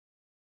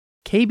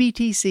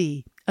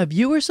KBTC, a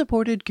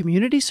viewer-supported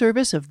community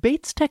service of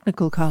Bates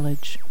Technical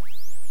College.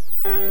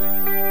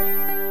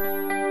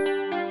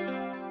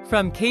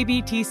 From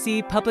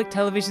KBTC Public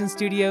Television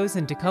Studios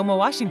in Tacoma,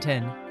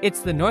 Washington, it's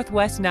the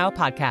Northwest Now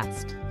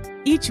podcast.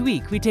 Each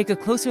week, we take a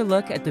closer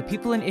look at the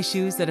people and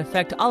issues that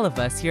affect all of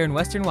us here in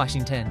Western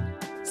Washington.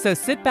 So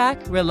sit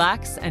back,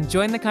 relax, and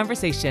join the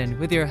conversation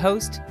with your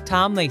host,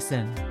 Tom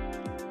Layson.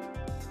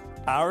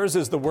 Ours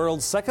is the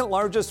world's second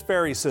largest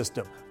ferry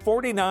system,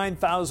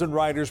 49,000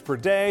 riders per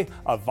day,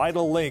 a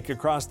vital link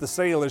across the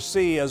Salish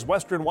Sea as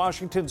Western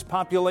Washington's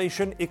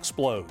population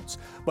explodes.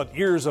 But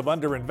years of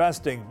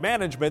underinvesting,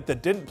 management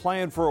that didn't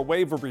plan for a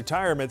wave of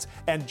retirements,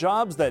 and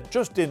jobs that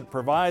just didn't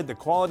provide the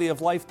quality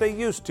of life they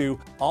used to,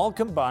 all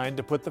combined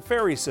to put the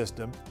ferry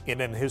system in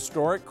an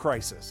historic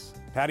crisis.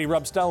 Patty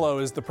Rubstello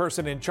is the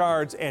person in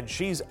charge, and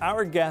she's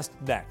our guest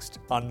next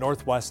on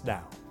Northwest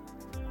Now.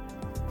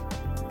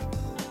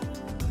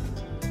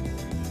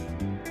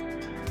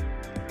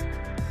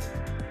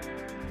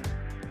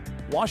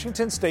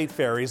 Washington State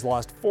Ferries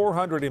lost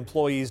 400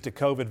 employees to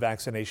COVID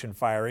vaccination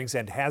firings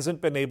and hasn't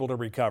been able to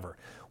recover.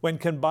 When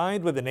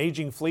combined with an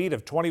aging fleet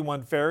of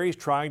 21 ferries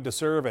trying to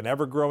serve an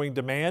ever-growing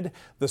demand,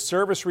 the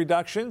service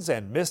reductions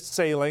and missed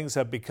sailings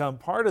have become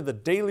part of the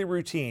daily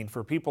routine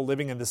for people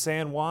living in the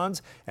San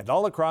Juans and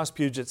all across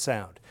Puget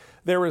Sound.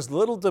 There is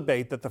little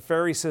debate that the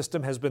ferry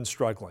system has been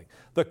struggling.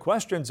 The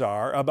questions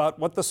are about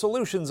what the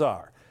solutions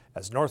are.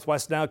 As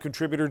Northwest Now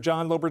contributor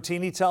John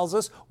Lobertini tells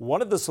us,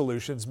 one of the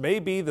solutions may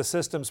be the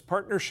system's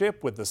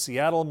partnership with the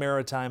Seattle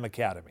Maritime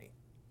Academy.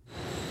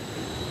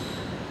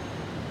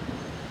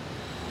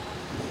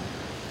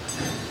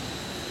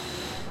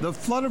 The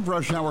flood of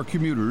rush hour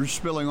commuters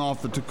spilling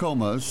off the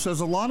Tacoma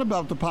says a lot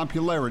about the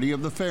popularity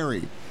of the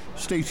ferry.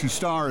 Stacy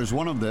Starr is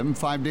one of them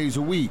 5 days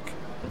a week.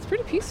 It's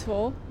pretty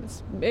peaceful.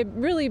 It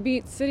really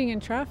beats sitting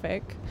in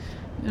traffic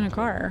in a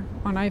car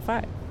on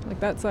I-5. Like,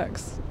 that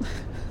sucks.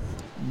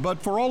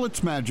 But for all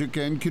its magic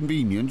and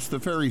convenience, the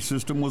ferry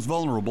system was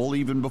vulnerable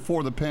even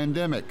before the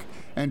pandemic.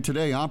 And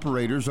today,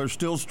 operators are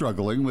still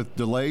struggling with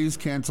delays,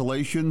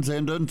 cancellations,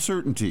 and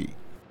uncertainty.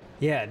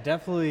 Yeah,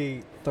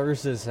 definitely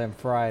Thursdays and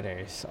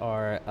Fridays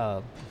are,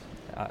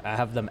 I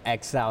have them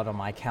X'd out on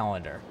my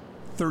calendar.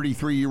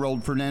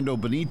 33-year-old Fernando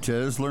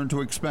Benitez learned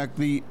to expect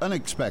the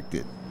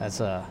unexpected. That's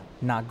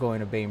not going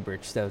to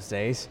Bainbridge those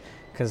days,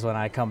 because when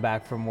I come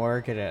back from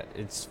work,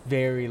 it's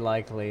very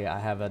likely I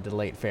have a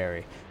delayed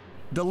ferry.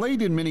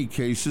 Delayed in many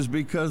cases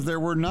because there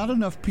were not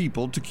enough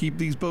people to keep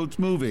these boats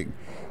moving.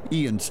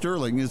 Ian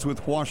Sterling is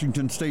with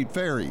Washington State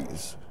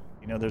Ferries.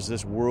 You know, there's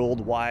this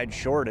worldwide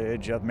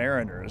shortage of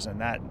mariners, and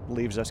that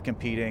leaves us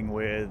competing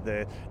with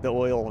the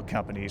oil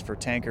companies for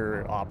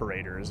tanker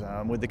operators,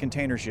 with the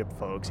container ship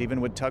folks, even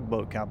with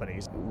tugboat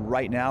companies.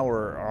 Right now,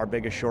 our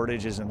biggest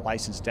shortage is in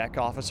licensed deck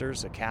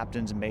officers, so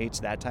captains, mates,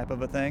 that type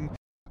of a thing.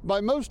 By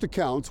most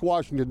accounts,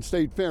 Washington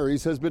State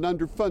Ferries has been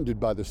underfunded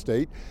by the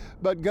state,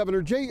 but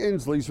Governor Jay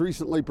Inslee's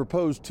recently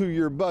proposed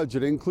two-year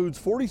budget includes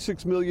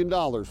 $46 million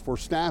for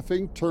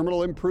staffing,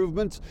 terminal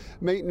improvements,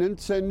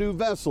 maintenance, and new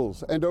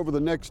vessels. And over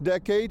the next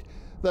decade,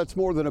 that's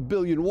more than $1.1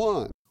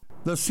 billion.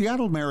 The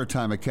Seattle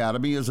Maritime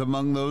Academy is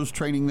among those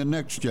training the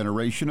next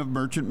generation of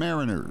merchant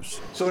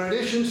mariners. So in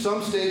addition,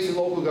 some states and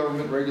local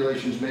government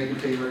regulations may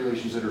contain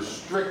regulations that are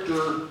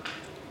stricter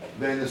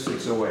than the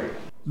 608.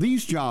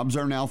 These jobs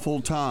are now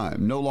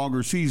full-time, no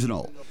longer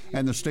seasonal,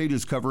 and the state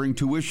is covering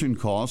tuition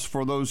costs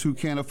for those who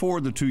can't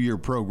afford the two-year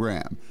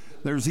program.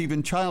 There's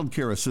even child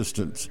care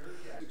assistance.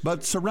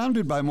 But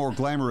surrounded by more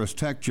glamorous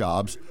tech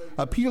jobs,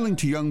 appealing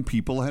to young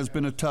people has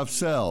been a tough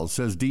sell,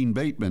 says Dean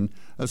Bateman,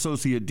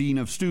 Associate Dean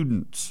of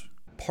Students.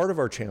 Part of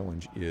our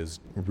challenge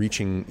is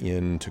reaching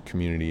into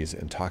communities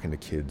and talking to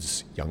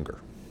kids younger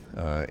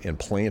and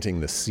planting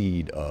the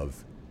seed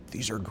of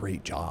these are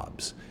great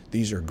jobs.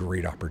 These are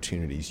great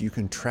opportunities. You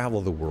can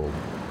travel the world.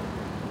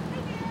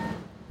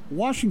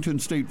 Washington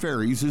State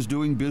Ferries is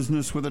doing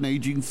business with an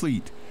aging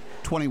fleet,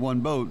 21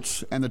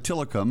 boats, and the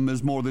Tillicum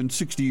is more than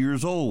 60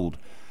 years old.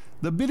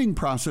 The bidding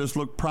process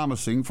looked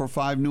promising for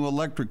 5 new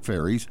electric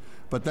ferries,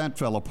 but that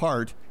fell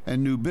apart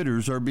and new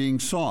bidders are being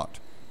sought.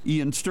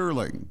 Ian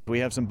Sterling. We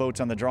have some boats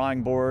on the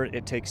drawing board.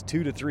 It takes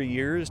 2 to 3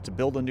 years to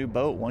build a new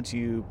boat once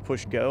you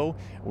push go.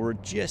 We're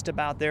just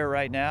about there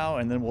right now,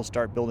 and then we'll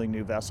start building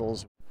new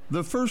vessels.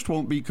 The first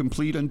won't be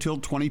complete until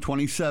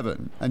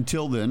 2027.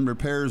 Until then,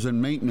 repairs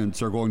and maintenance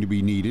are going to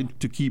be needed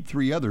to keep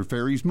 3 other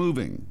ferries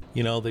moving.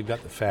 You know, they've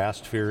got the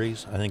fast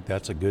ferries. I think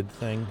that's a good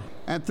thing.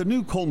 At the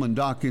new Coleman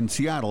Dock in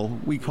Seattle,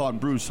 we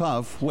caught Bruce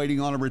Huff waiting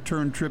on a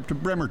return trip to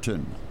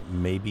Bremerton.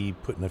 Maybe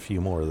putting a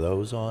few more of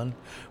those on.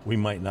 We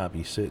might not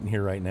be sitting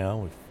here right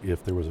now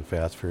if there was a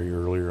fast ferry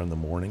earlier in the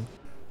morning.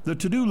 The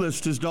to-do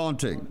list is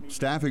daunting.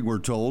 Staffing, we're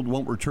told,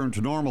 won't return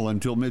to normal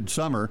until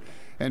midsummer,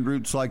 and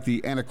routes like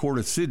the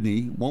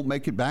Anacortes-Sydney won't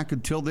make it back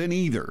until then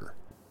either.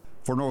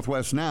 For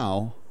Northwest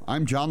Now,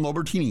 I'm John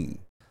Lobertini.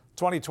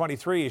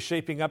 2023 is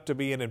shaping up to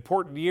be an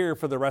important year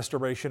for the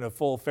restoration of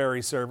full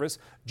ferry service.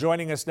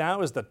 Joining us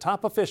now is the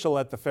top official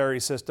at the ferry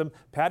system,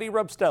 Patty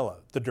Rubstello,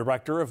 the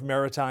Director of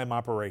Maritime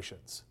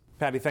Operations.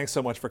 Patty, thanks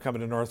so much for coming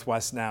to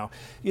Northwest Now.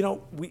 You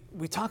know,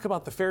 we talk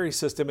about the ferry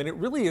system, and it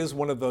really is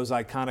one of those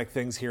iconic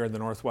things here in the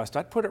Northwest.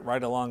 I'd put it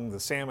right along the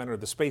Salmon or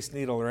the Space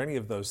Needle or any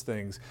of those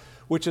things,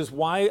 which is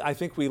why I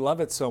think we love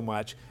it so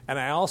much. And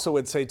I also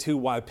would say, too,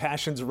 why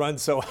passions run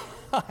so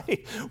high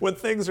when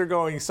things are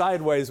going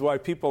sideways, why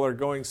people are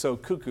going so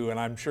cuckoo. And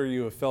I'm sure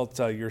you have felt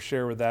your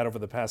share with that over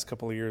the past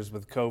couple of years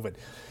with COVID.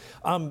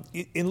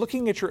 In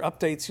looking at your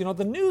updates, you know,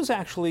 the news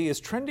actually is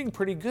trending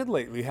pretty good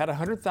lately. We had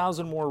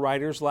 100,000 more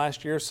riders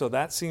last year, so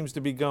that seems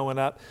to be going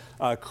up.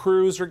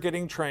 Crews are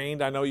getting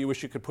trained. I know you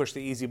wish you could push the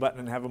easy button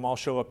and have them all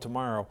show up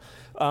tomorrow.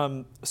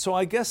 So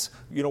I guess,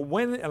 you know,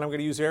 when, and I'm going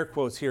to use air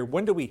quotes here,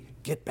 when do we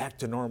get back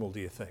to normal,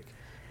 do you think?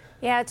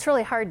 Yeah, it's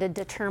really hard to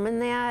determine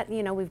that.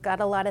 You know, we've got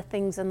a lot of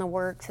things in the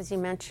works. As you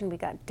mentioned, we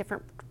got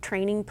different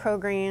training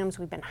programs.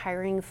 We've been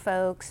hiring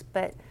folks,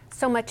 but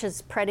so much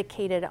is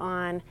predicated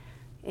on,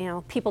 you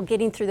know, people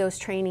getting through those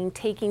training,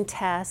 taking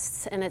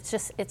tests, and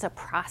it's a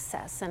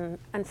process. And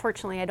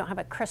unfortunately, I don't have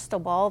a crystal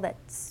ball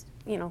that's,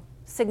 you know,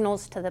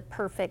 signals to the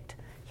perfect,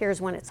 here's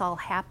when it's all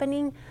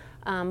happening.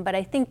 But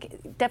I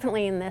think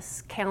definitely in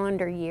this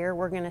calendar year,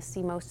 we're going to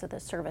see most of the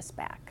service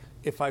back.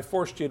 If I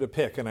forced you to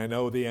pick, and I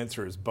know the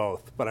answer is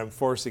both, but I'm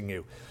forcing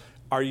you,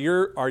 are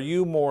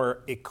you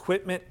more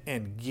equipment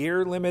and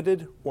gear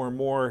limited or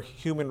more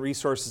human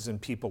resources and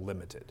people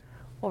limited?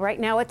 Well, right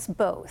now it's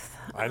both.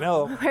 I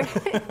know.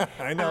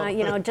 I know.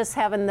 You know, just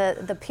having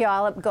the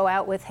Puyallup go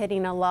out with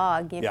hitting a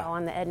log, you know,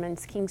 on the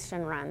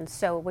Edmonds-Kingston run.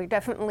 So we're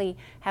definitely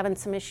having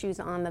some issues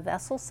on the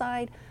vessel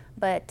side,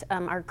 but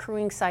our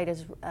crewing side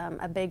is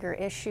a bigger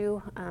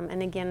issue.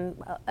 And again,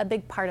 a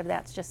big part of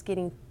that's just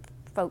getting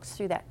folks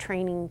through that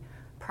training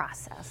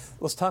process.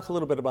 Let's talk a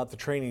little bit about the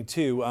training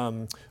too.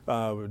 John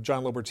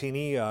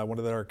Lobertini, one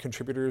of our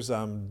contributors,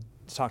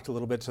 talked a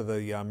little bit to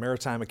the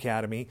Maritime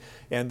Academy,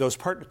 and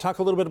talk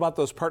a little bit about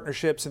those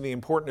partnerships and the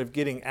importance of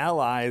getting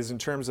allies in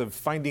terms of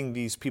finding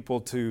these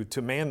people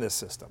to man this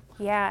system.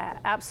 Yeah,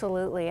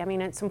 absolutely. I mean,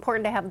 it's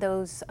important to have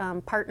those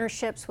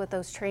partnerships with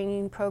those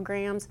training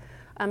programs,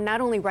 not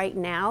only right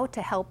now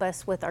to help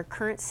us with our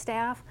current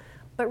staff,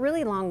 but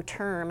really long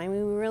term. I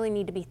mean, we really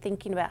need to be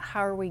thinking about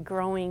how are we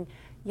growing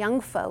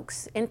young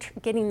folks,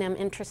 getting them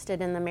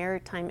interested in the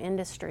maritime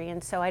industry.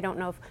 And so I don't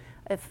know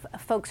if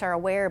folks are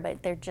aware,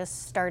 but they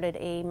just started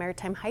a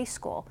maritime high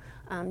school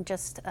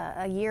just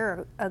a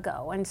year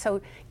ago. And so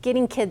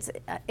getting kids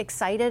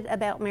excited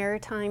about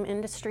maritime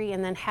industry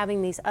and then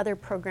having these other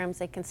programs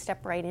they can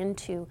step right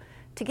into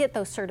to get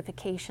those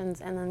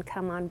certifications and then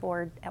come on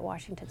board at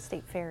Washington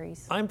State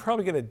Ferries. I'm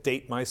probably going to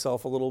date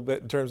myself a little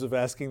bit in terms of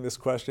asking this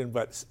question,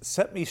 but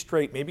set me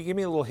straight. Maybe give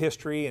me a little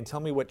history and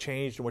tell me what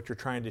changed and what you're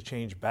trying to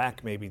change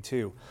back maybe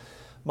too.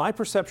 My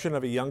perception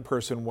of a young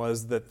person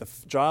was that the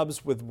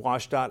jobs with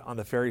WashDOT on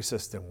the ferry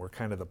system were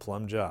kind of the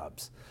plum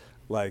jobs.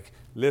 Like,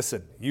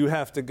 listen, you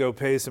have to go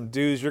pay some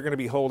dues. You're going to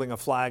be holding a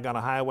flag on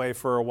a highway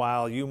for a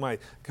while. You might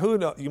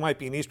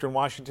be in Eastern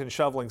Washington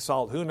shoveling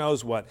salt. Who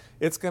knows what?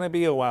 It's going to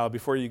be a while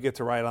before you get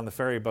to ride on the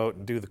ferry boat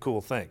and do the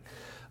cool thing.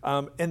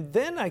 And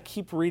then I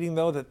keep reading,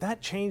 though,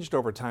 that changed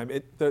over time.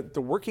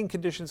 The working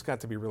conditions got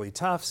to be really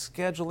tough.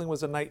 Scheduling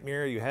was a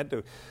nightmare.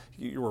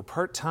 You were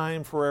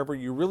part-time forever.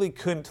 You really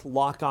couldn't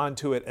lock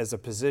onto it as a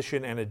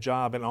position and a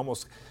job, and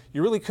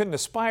you really couldn't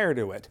aspire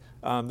to it.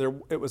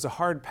 It was a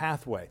hard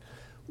pathway.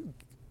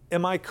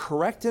 Am I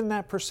correct in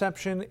that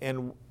perception,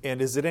 and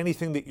is it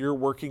anything that you're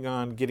working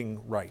on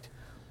getting right?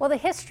 Well, the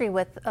history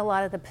with a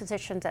lot of the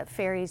positions at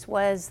Ferries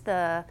was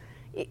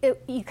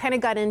you kind of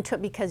got into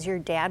it because your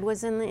dad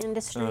was in the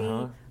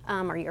industry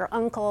or your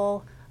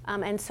uncle,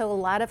 and so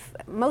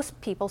most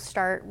people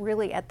start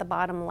really at the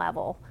bottom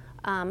level,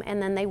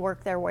 and then they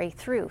work their way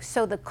through.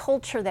 So the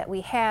culture that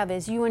we have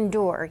is you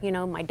endure. You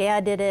know, my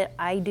dad did it,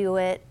 I do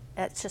it.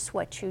 That's just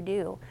what you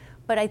do.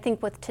 But I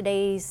think with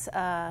today's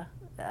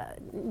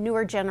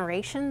newer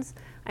generations,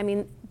 I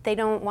mean, they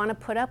don't want to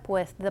put up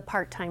with the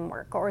part-time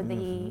work or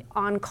the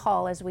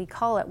on-call, as we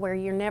call it, where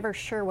you're never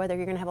sure whether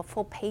you're going to have a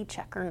full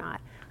paycheck or not.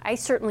 I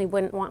certainly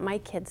wouldn't want my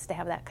kids to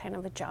have that kind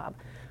of a job.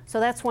 So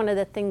that's one of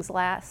the things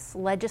last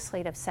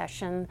legislative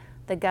session,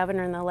 the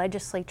governor and the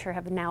legislature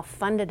have now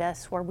funded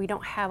us where we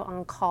don't have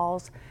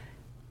on-calls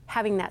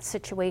having that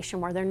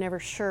situation where they're never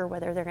sure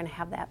whether they're going to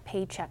have that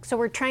paycheck. So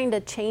we're trying to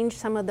change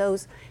some of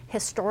those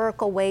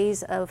historical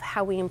ways of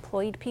how we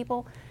employed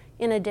people.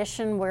 In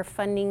addition, we're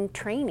funding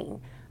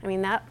training. I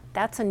mean,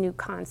 that's a new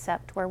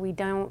concept where we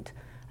don't...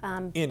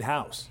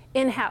 In-house.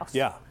 In-house.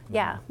 Yeah.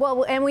 Yeah.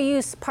 Well, and we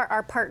use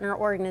our partner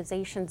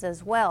organizations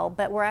as well,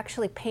 but we're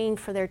actually paying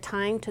for their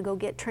time to go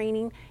get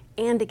training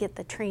and to get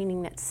the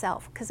training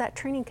itself, because that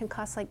training can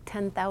cost like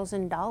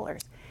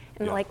 $10,000.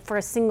 And like for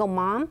a single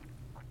mom,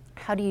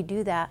 how do you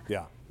do that?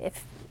 Yeah.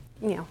 If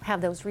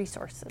have those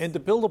resources. And to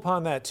build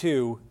upon that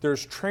too,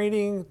 there's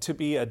training to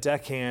be a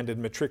deckhand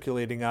and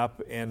matriculating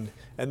up, and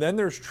then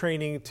there's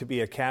training to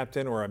be a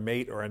captain or a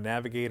mate or a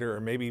navigator or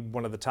maybe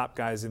one of the top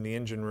guys in the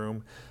engine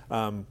room,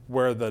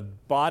 where the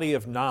body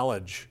of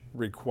knowledge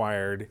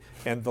required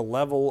and the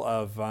level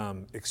of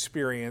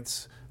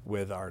experience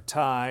with our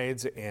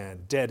tides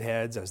and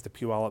deadheads, as the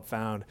Puyallup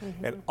found,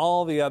 and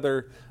all the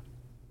other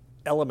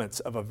elements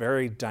of a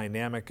very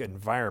dynamic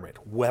environment,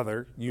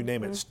 weather, you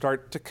name it,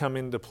 start to come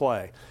into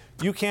play.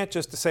 You can't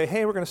just say,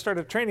 hey, we're going to start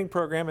a training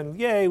program and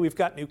yay, we've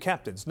got new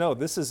captains. No,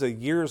 this is a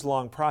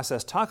years-long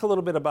process. Talk a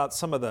little bit about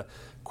some of the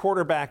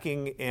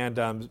quarterbacking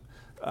and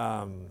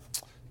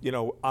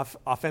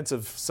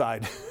offensive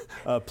side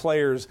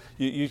players.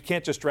 You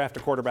can't just draft a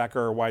quarterback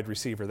or a wide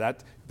receiver.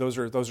 Those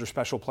are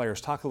special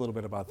players. Talk a little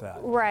bit about that.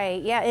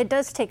 Right. Yeah, it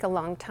does take a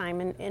long time.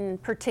 And in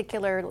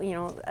particular,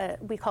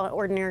 we call it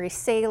ordinary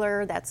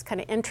sailor. That's kind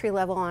of entry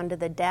level onto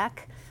the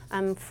deck.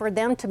 For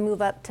them to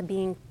move up to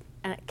being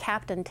a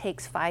captain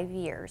takes 5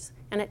 years,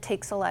 and it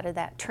takes a lot of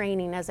that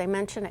training. As I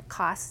mentioned, it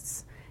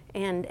costs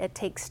and it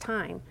takes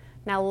time.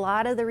 Now, a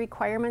lot of the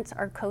requirements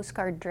are Coast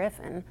Guard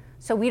driven,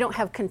 so we don't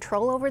have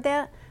control over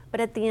that,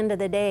 but at the end of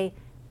the day,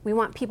 we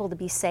want people to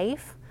be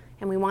safe,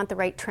 and we want the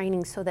right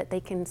training so that they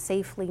can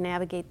safely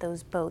navigate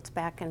those boats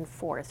back and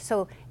forth.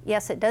 So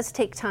yes, it does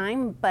take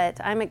time, but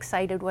I'm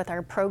excited with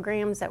our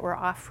programs that we're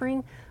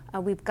offering.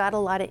 We've got a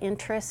lot of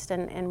interest,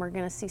 and we're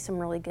going to see some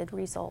really good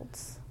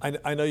results.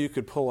 I know you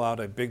could pull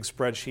out a big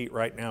spreadsheet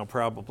right now,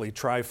 probably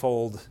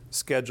trifold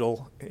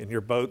schedule in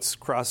your boats,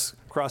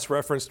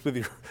 cross-referenced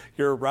with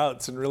your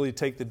routes, and really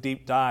take the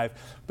deep dive.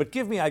 But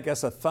give me, I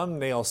guess, a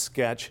thumbnail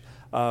sketch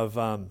of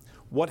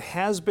what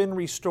has been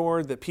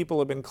restored that people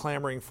have been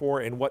clamoring for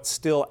and what's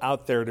still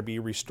out there to be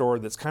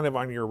restored that's kind of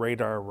on your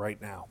radar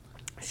right now.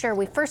 Sure.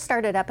 We first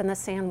started up in the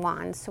San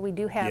Juans, so we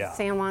do have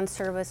San Juan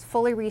service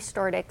fully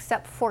restored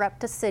except for up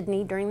to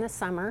Sydney during the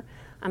summer.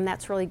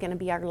 That's really going to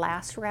be our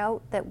last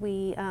route that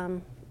we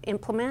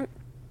implement.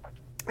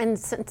 And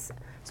since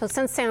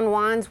San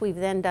Juan's, we've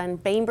then done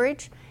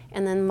Bainbridge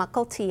and then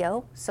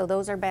Mukilteo, so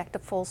those are back to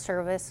full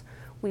service.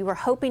 We were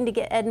hoping to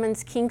get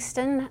Edmonds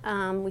Kingston.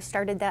 We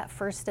started that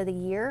first of the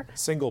year.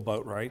 Single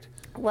boat, right?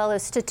 Well,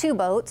 it's to 2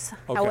 boats.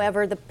 Okay.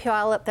 However, the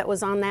Puyallup that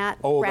was on that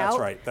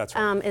route that's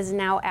right. Is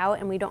now out,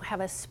 and we don't have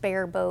a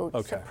spare boat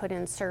to put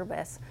in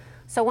service.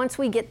 So once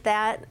we get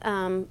that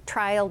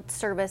trialed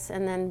service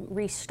and then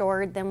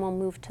restored, then we'll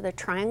move to the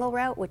Triangle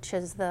route, which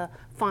is the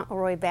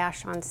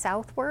Fauntleroy-Vashon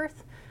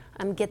Southworth.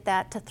 Get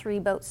that to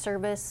 3-boat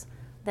service,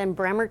 then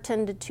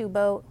Bremerton to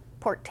 2-boat,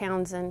 Port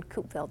Townsend,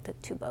 Coupeville to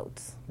 2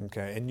 boats.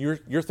 Okay, and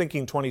you're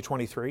thinking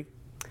 2023?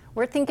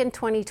 We're thinking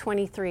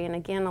 2023, and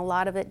again, a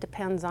lot of it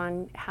depends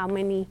on how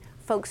many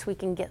folks we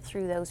can get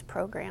through those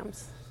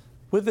programs.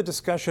 With the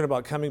discussion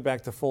about coming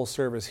back to full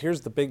service,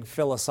 here's the big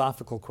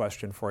philosophical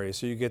question for you,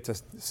 so you get to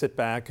sit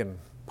back and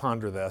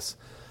ponder this.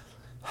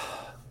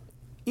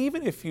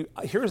 Even if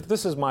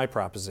this is my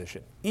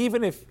proposition.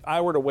 Even if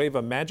I were to wave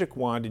a magic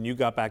wand and you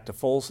got back to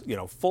full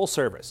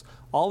service,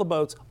 all the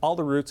boats, all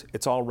the routes,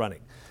 it's all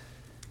running.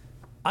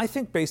 I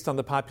think based on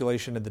the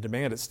population and the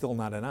demand, it's still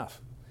not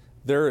enough.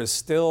 There is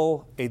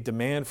still a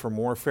demand for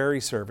more ferry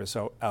service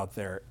out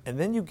there. And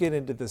then you get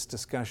into this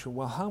discussion,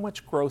 well, how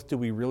much growth do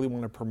we really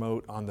want to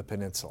promote on the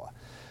peninsula?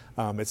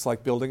 It's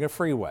like building a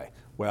freeway.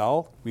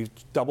 Well, we've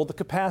doubled the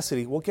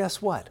capacity. Well,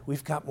 guess what?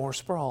 We've got more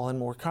sprawl and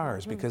more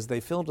cars because they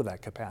filled to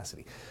that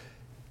capacity.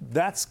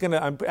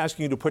 I'm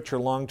asking you to put your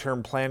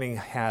long-term planning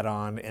hat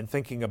on and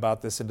thinking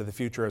about this into the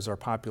future as our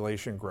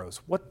population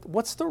grows.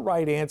 What's the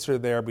right answer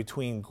there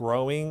between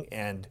growing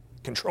and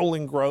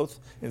controlling growth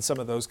and some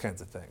of those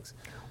kinds of things?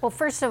 Well,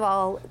 first of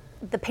all,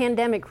 the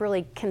pandemic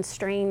really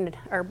constrained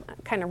or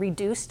kind of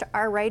reduced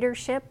our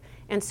ridership.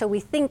 And so we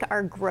think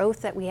our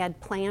growth that we had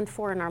planned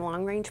for in our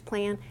long-range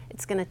plan,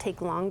 it's going to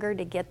take longer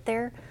to get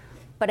there.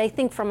 But I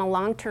think from a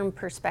long-term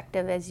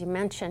perspective, as you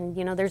mentioned,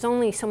 there's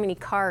only so many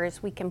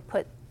cars we can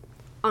put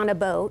on a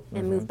boat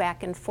and move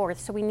back and forth.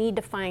 So we need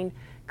to find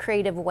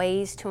creative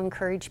ways to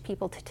encourage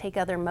people to take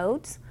other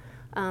modes,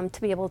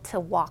 to be able to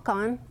walk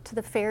on to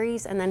the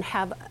ferries and then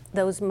have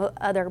those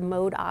other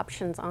mode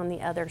options on the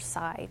other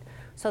side.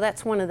 So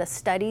that's one of the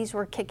studies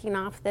we're kicking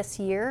off this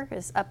year,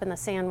 is up in the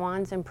San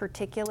Juans in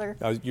particular.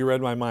 You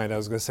read my mind. I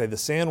was going to say the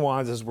San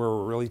Juans is where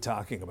we're really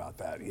talking about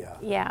that,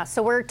 Yeah,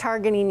 so we're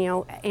targeting,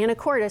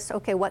 Anacortes,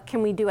 okay, what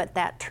can we do at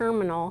that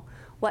terminal?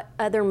 What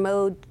other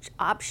mode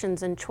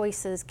options and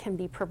choices can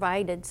be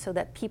provided so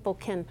that people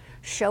can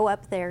show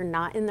up there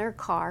not in their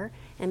car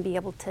and be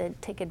able to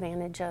take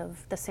advantage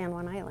of the San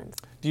Juan Islands.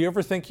 Do you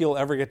ever think you'll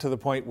ever get to the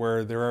point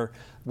where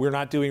we're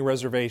not doing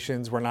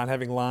reservations, we're not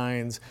having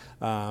lines,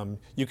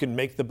 you can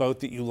make the boat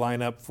that you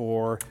line up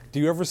for?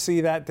 Do you ever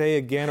see that day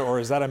again, or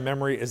is that a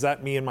memory? Is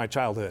that me in my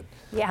childhood?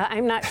 Yeah,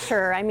 I'm not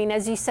sure. I mean,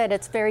 as you said,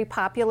 it's very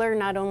popular.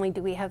 Not only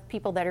do we have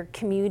people that are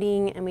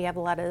commuting, and we have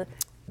a lot of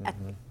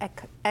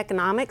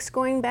economics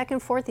going back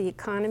and forth, the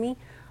economy,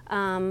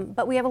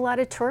 but we have a lot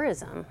of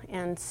tourism,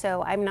 and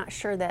so I'm not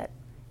sure that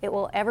it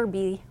will ever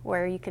be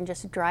where you can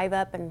just drive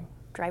up and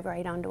drive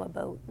right onto a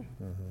boat.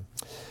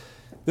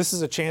 This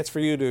is a chance for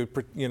you to,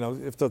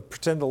 if the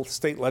pretend the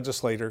state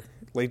legislature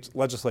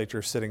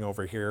is sitting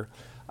over here,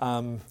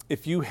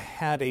 if you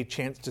had a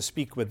chance to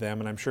speak with them,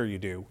 and I'm sure you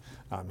do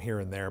here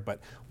and there, but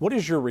what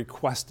is your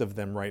request of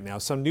them right now?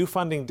 Some new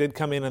funding did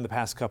come in the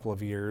past couple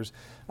of years.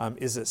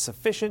 Is it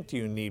sufficient? Do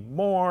you need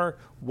more?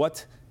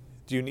 What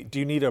do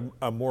you need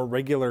a more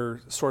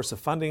regular source of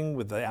funding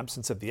with the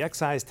absence of the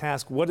excise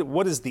tax?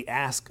 What is the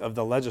ask of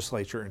the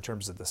legislature in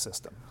terms of the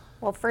system?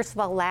 Well, first of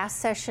all, last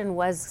session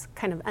was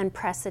kind of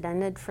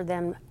unprecedented for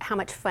them, how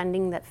much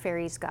funding that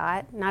Ferries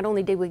got. Not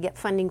only did we get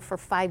funding for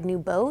 5 new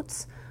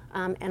boats,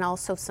 and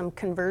also some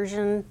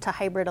conversion to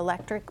hybrid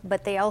electric,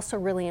 but they also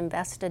really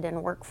invested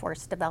in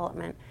workforce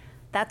development.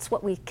 That's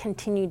what we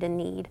continue to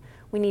need.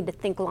 We need to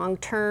think long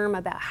term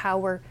about how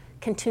we're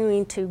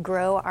continuing to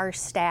grow our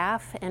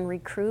staff and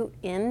recruit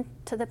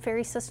into the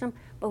ferry system,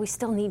 but we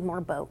still need more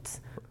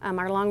boats.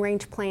 Our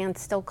long-range plan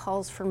still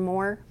calls for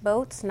more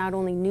boats, not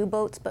only new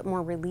boats, but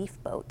more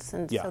relief boats.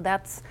 And so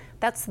that's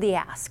the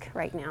ask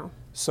right now.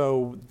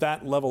 So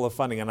that level of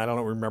funding, and I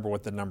don't remember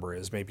what the number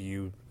is, maybe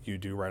you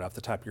do right off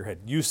the top of your head.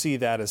 You see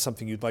that as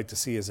something you'd like to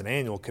see as an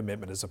annual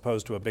commitment as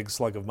opposed to a big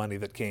slug of money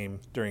that came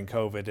during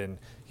COVID and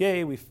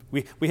yay,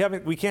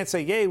 we can't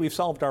say yay, we've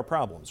solved our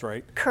problems,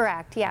 right?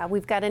 Correct, yeah.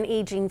 We've got an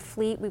aging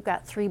fleet. We've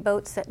got 3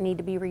 boats that need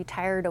to be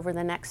retired over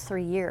the next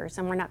 3 years,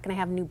 and we're not going to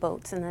have new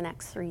boats in the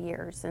next 3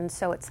 years. And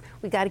so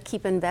we got to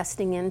keep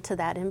investing into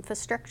that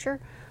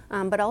infrastructure.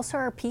 But also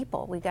our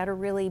people. We got to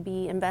really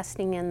be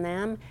investing in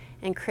them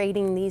and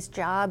creating these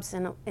jobs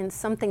in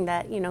something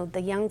that, the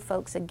young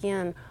folks,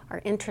 again,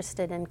 are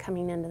interested in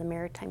coming into the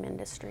maritime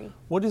industry.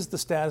 What is the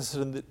status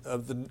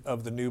of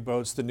the new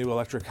boats, the new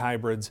electric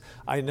hybrids?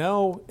 I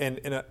know,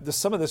 and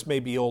some of this may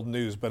be old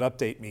news, but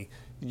update me.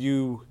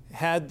 You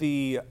had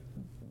the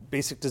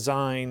basic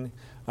design.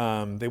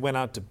 They went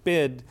out to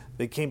bid.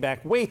 They came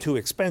back way too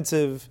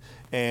expensive.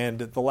 And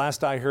the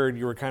last I heard,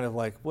 you were kind of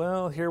like,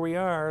 well, here we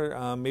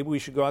are. Maybe we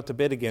should go out to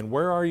bid again.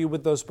 Where are you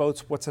with those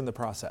boats? What's in the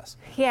process?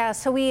 Yeah,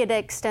 so we had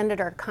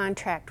extended our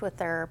contract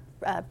with our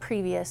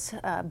previous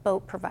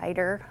boat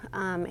provider.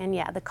 And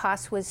yeah, the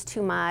cost was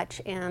too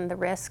much and the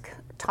risk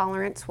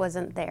tolerance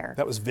wasn't there.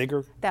 That was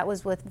Vigor? That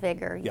was with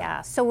Vigor,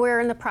 yeah. So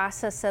we're in the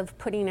process of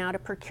putting out a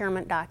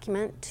procurement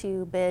document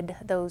to bid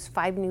those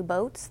 5 new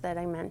boats that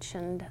I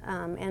mentioned.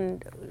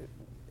 And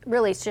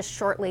really, it's just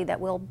shortly that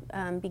we'll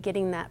be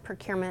getting that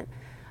procurement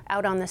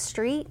out on the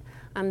street.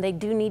 They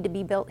do need to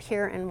be built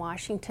here in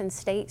Washington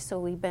State, so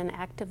we've been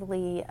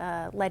actively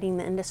letting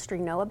the industry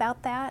know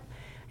about that.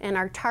 And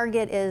our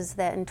target is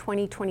that in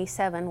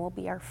 2027 will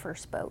be our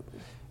first boat.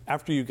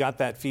 After you got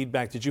that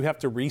feedback, did you have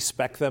to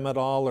respec them at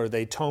all? Are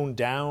they toned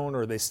down?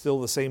 Are they still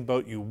the same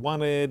boat you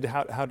wanted?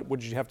 What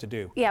did you have to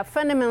do? Yeah,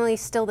 fundamentally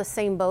still the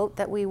same boat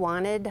that we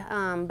wanted,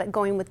 but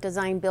going with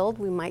design build,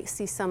 we might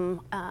see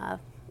some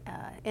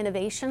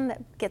innovation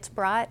that gets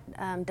brought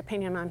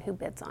depending on who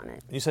bids on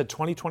it. You said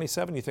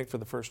 2027, you think, for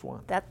the first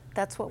one?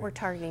 That's what we're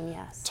targeting,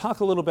 yes. Talk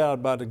a little bit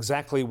about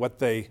exactly what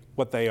they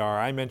are.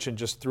 I mentioned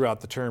just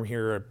throughout the term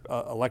here,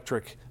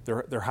 electric,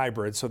 they're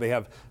hybrids, so they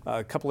have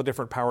a couple of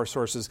different power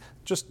sources.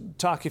 Just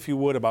talk, if you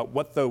would, about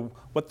what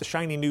the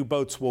shiny new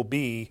boats will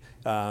be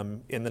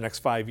in the next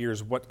 5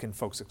 years. What can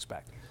folks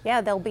expect? Yeah,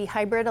 they'll be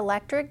hybrid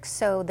electric,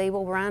 so they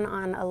will run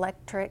on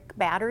electric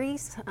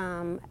batteries.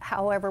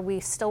 However, we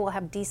still will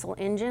have diesel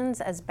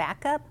engines as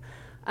backup.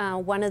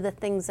 One of the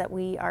things that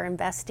we are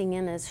investing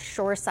in is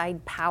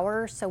shoreside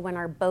power, so when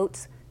our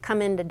boats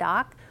come into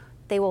dock,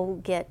 they will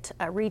get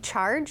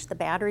recharged, the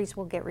batteries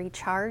will get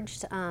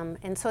recharged,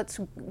 and so it's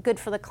good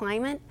for the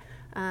climate,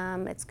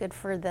 it's good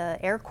for the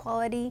air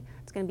quality,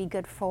 it's going to be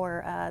good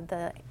for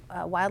the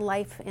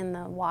wildlife in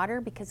the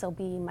water because they'll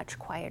be much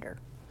quieter.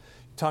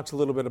 Talked a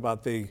little bit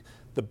about the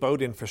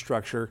boat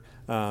infrastructure,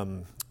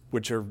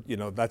 which are,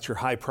 that's your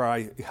high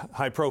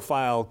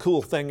profile,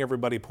 cool thing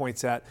everybody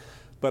points at.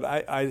 But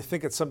I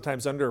think it's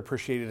sometimes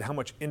underappreciated how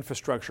much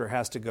infrastructure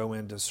has to go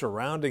into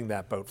surrounding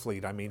that boat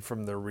fleet. I mean,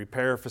 from the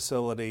repair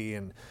facility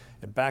and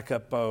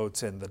backup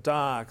boats and the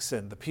docks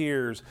and the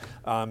piers.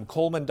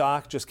 Coleman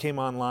Dock just came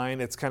online.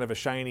 It's kind of a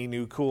shiny,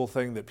 new, cool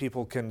thing that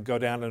people can go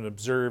down and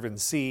observe and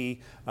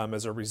see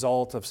as a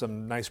result of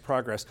some nice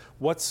progress.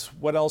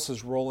 What else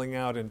is rolling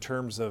out in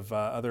terms of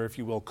other, if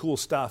you will, cool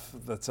stuff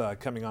that's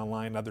coming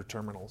online, other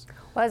terminals?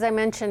 Well, as I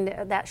mentioned,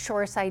 that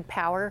shoreside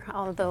power,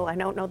 although I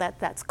don't know that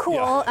that's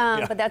cool,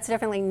 but that's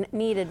definitely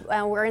needed.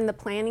 We're in the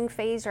planning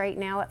phase right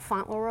now at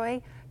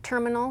Fauntleroy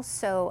Terminal,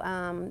 so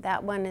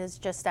that one is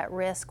just at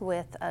risk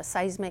with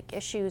seismic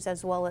issues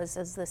as well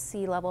as the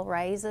sea level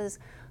rises.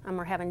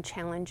 We're having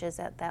challenges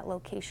at that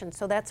location.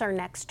 So that's our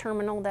next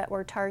terminal that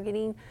we're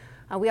targeting.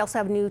 We also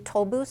have new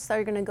toll booths that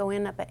are going to go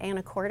in up at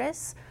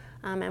Anacortes,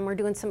 and we're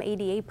doing some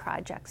ADA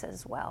projects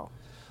as well.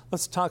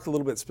 Let's talk a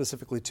little bit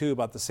specifically, too,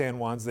 about the San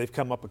Juans. They've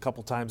come up a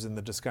couple times in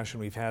the discussion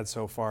we've had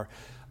so far.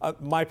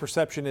 My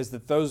perception is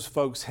that those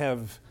folks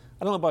have,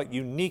 I don't know about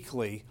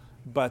uniquely,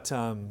 but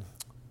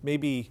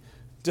maybe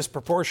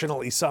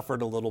disproportionately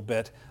suffered a little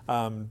bit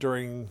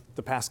during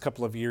the past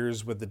couple of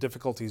years with the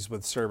difficulties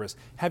with service.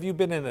 Have you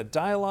been in a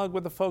dialogue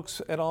with the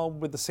folks at all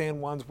with the San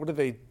Juans? What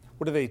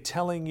are they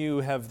telling you?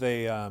 Have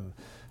they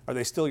are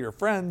they still your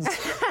friends?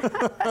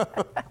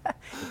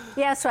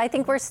 Yeah, so I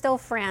think we're still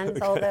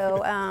friends, Okay.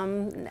 although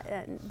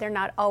they're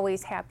not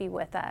always happy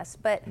with us.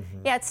 But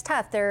yeah, it's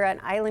tough. They're an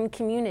island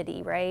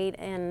community, right?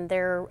 And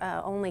their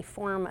only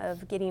form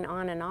of getting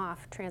on and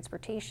off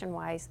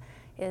transportation-wise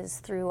is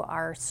through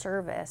our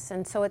service.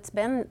 And so it's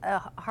been a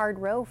hard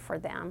row for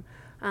them.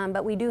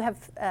 But we do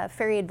have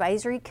ferry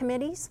advisory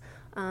committees.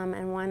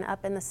 And one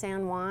up in the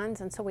San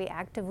Juans, and so we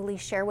actively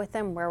share with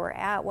them where we're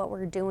at, what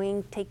we're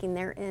doing, taking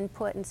their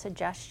input and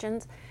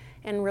suggestions,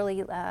 and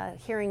really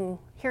hearing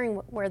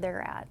where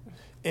they're at.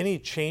 Any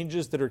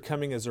changes that are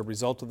coming as a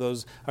result of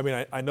those? I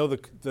mean, I know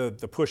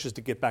the push is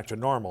to get back to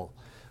normal,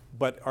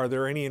 but are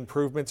there any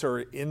improvements, or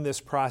in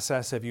this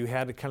process, have you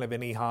had kind of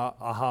any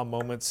aha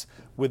moments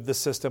with the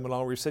system and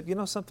all, where you've said, you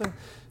know something,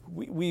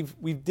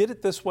 we did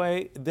it this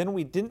way, then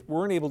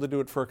weren't able to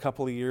do it for a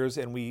couple of years,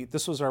 and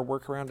this was our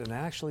workaround, and it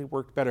actually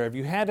worked better. Have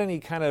you had any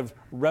kind of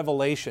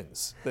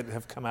revelations that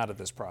have come out of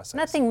this process?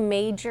 Nothing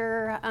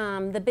major.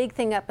 The big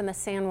thing up in the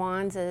San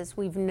Juans is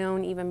we've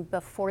known even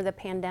before the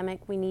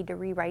pandemic we need to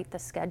rewrite the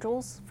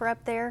schedules for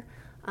up there.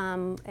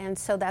 And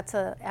so that's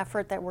an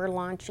effort that we're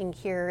launching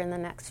here in the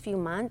next few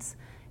months,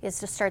 is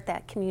to start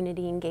that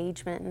community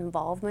engagement and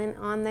involvement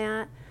on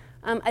that.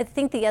 I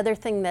think the other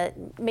thing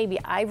that maybe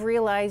I've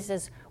realized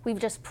is we've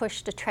just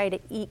pushed to try to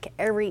eke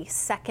every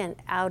second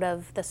out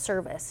of the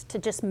service, to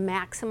just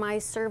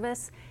maximize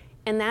service.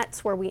 And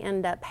that's where we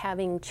end up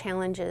having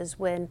challenges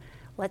when,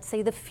 let's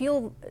say, the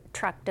fuel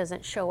truck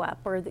doesn't show up,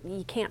 or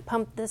you can't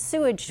pump the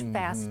sewage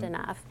fast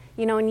enough.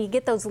 You know, and you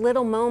get those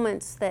little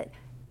moments that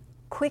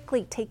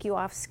quickly take you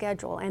off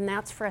schedule, and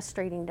that's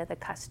frustrating to the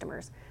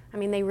customers. I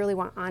mean, they really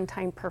want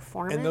on-time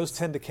performance. And those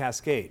tend to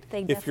cascade.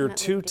 They if you're definitely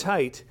too do.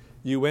 tight,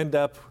 you end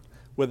up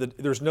with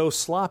there's no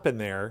slop in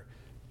there.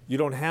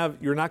 You're not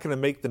going to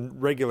make the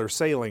regular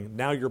sailing.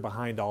 Now you're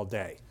behind all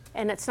day.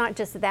 And it's not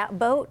just that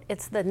boat,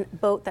 it's the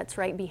boat that's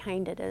right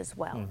behind it as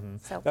well.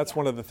 So That's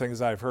one of the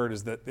things I've heard,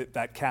 is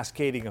that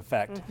cascading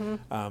effect.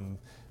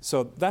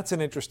 So that's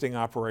an interesting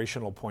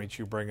operational point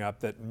you bring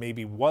up, that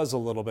maybe was a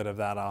little bit of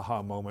that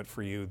aha moment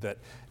for you, that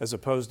as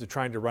opposed to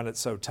trying to run it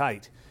so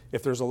tight,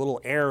 if there's a little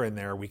air in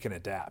there, we can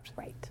adapt.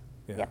 Right.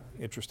 Yeah, Yep.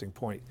 Interesting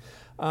point.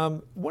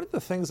 One of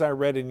the things I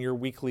read in your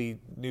weekly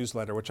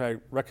newsletter, which I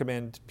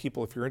recommend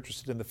people, if you're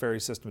interested in the ferry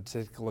system,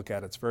 to take a look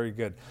at, it's very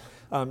good.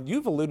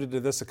 You've alluded to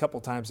this a couple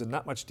times in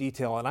not much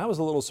detail, and I was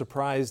a little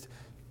surprised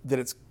that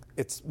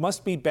it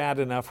must be bad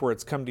enough where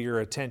it's come to your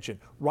attention.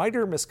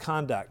 Rider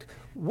misconduct.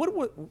 What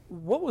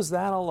was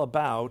that all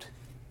about?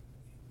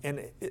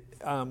 And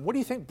what do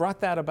you think brought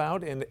that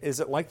about? And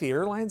is it like the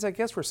airlines, I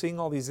guess? We're seeing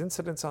all these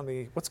incidents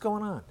what's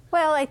going on?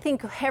 Well, I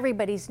think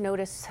everybody's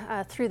noticed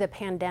through the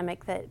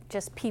pandemic that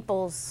just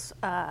people's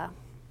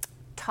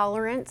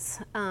tolerance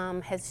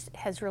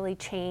has really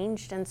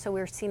changed. And so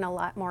we're seeing a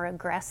lot more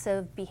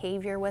aggressive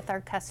behavior with our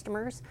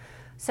customers.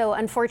 So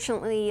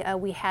unfortunately,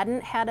 we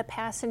hadn't had a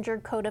passenger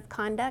code of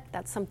conduct.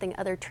 That's something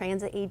other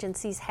transit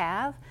agencies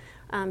have.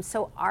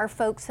 So our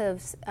folks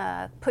have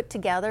put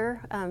together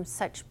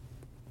such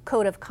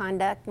code of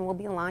conduct, and we'll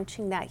be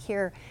launching that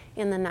here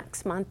in the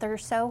next month or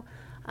so.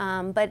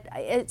 But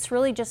it's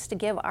really just to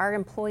give our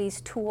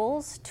employees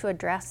tools to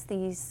address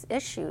these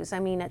issues. I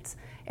mean, it's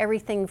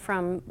everything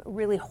from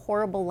really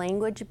horrible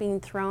language being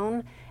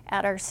thrown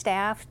at our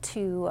staff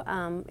to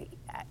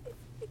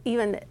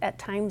even at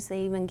times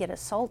they even get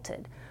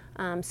assaulted.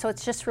 So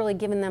it's just really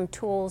giving them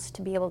tools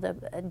to be able to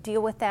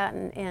deal with that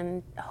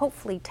and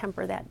hopefully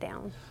temper that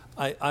down.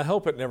 I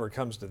hope it never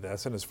comes to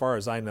this, and as far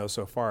as I know,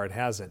 so far it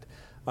hasn't.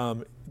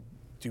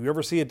 Do you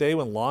ever see a day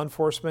when law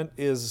enforcement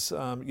is,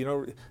 they're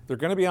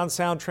going to be on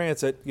Sound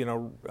Transit,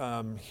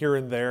 here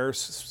and there,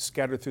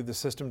 scattered through the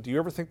system. Do you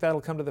ever think that'll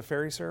come to the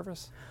ferry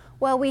service?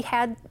 Well, we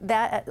had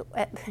that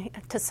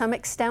to some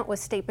extent with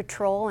State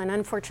Patrol, and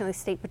unfortunately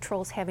State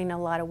Patrol's having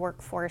a lot of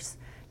workforce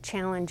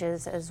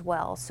challenges as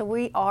well. So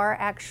we are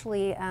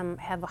actually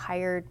have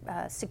hired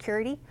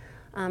security,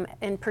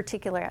 in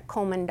particular at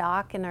Coleman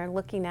Dock, and are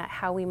looking at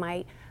how we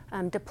might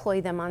deploy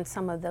them on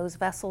some of those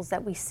vessels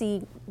that we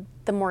see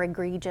the more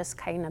egregious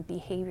kind of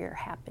behavior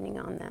happening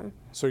on them.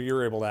 So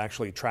you're able to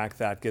actually track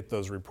that, get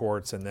those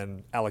reports, and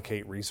then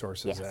allocate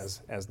resources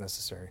Yes. as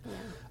necessary.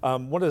 Yeah.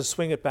 Want to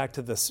swing it back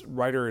to this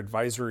rider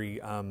advisory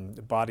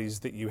bodies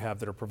that you have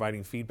that are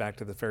providing feedback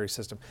to the ferry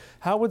system.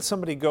 How would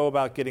somebody go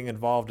about getting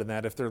involved in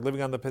that if they're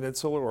living on the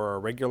peninsula or a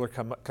regular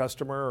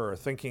customer or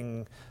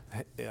thinking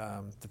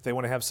that they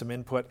want to have some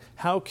input?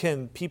 How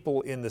can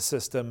people in the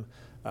system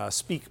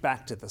speak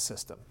back to the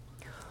system?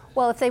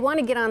 Well, if they want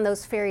to get on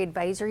those ferry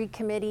advisory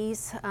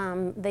committees,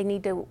 they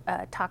need to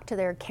talk to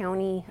their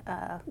county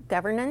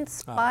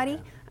governance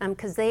body,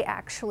 because they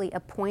actually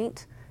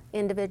appoint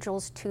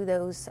individuals to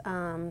those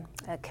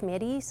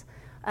committees.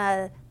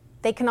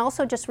 They can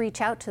also just reach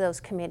out to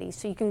those committees.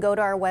 So you can go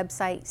to our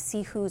website,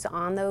 see who's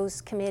on those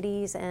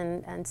committees,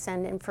 and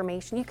send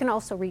information. You can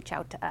also reach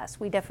out to us.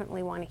 We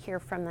definitely want to hear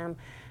from them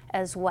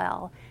as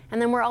well.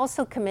 And then we're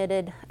also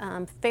committed,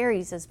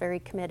 Ferries is very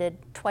committed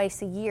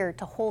twice a year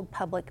to hold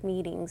public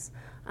meetings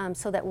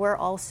so that we're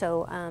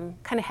also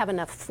kind of have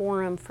enough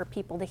forum for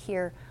people to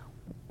hear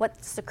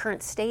what's the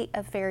current state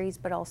of Ferries,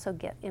 but also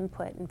get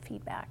input and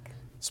feedback.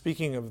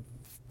 Speaking of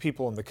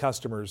people and the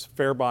customers,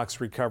 Farebox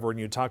Recover, and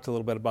you talked a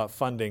little bit about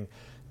funding.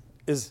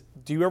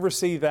 Do you ever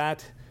see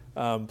that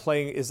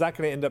playing? Is that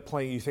going to end up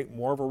playing, you think,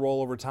 more of a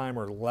role over time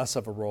or less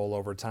of a role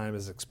over time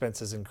as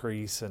expenses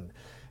increase? And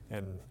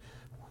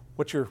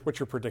what's your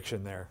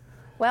prediction there?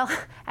 Well,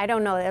 I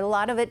don't know. A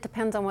lot of it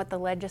depends on what the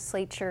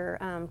legislature,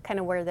 kind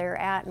of where they're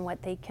at and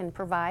what they can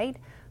provide.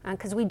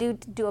 Because we do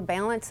a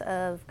balance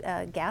of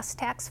gas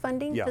tax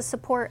funding to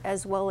support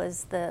as well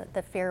as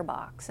the fare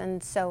box.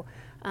 And so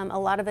a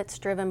lot of it's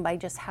driven by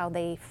just how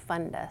they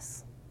fund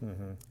us.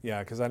 Mm-hmm. Yeah,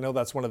 because I know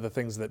that's one of the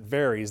things that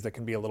varies that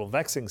can be a little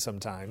vexing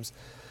sometimes.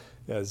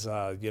 As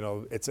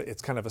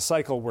it's kind of a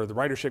cycle where the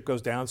ridership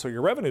goes down, so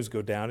your revenues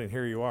go down, and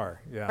here you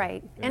are. Yeah.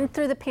 Right. Yeah. And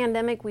through the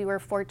pandemic, we were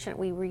fortunate.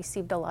 We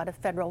received a lot of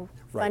federal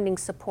funding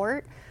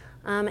support.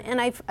 And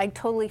I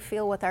totally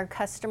feel with our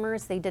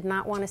customers, they did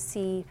not want to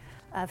see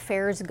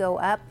fares go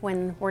up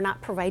when we're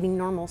not providing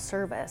normal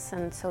service,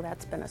 and so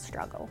that's been a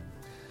struggle.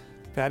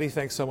 Patty,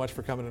 thanks so much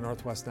for coming to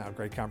Northwest Now.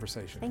 Great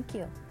conversation. Thank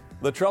you.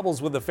 The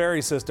troubles with the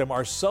ferry system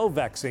are so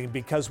vexing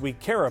because we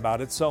care about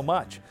it so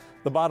much.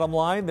 The bottom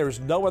line, there's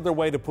no other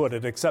way to put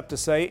it except to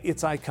say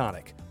it's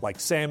iconic, like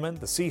Salmon,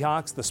 the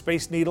Seahawks, the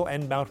Space Needle,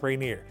 and Mount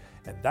Rainier.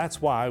 And that's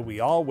why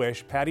we all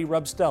wish Patty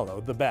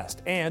Rubstello the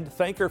best and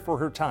thank her for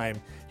her time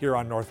here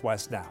on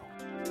Northwest Now.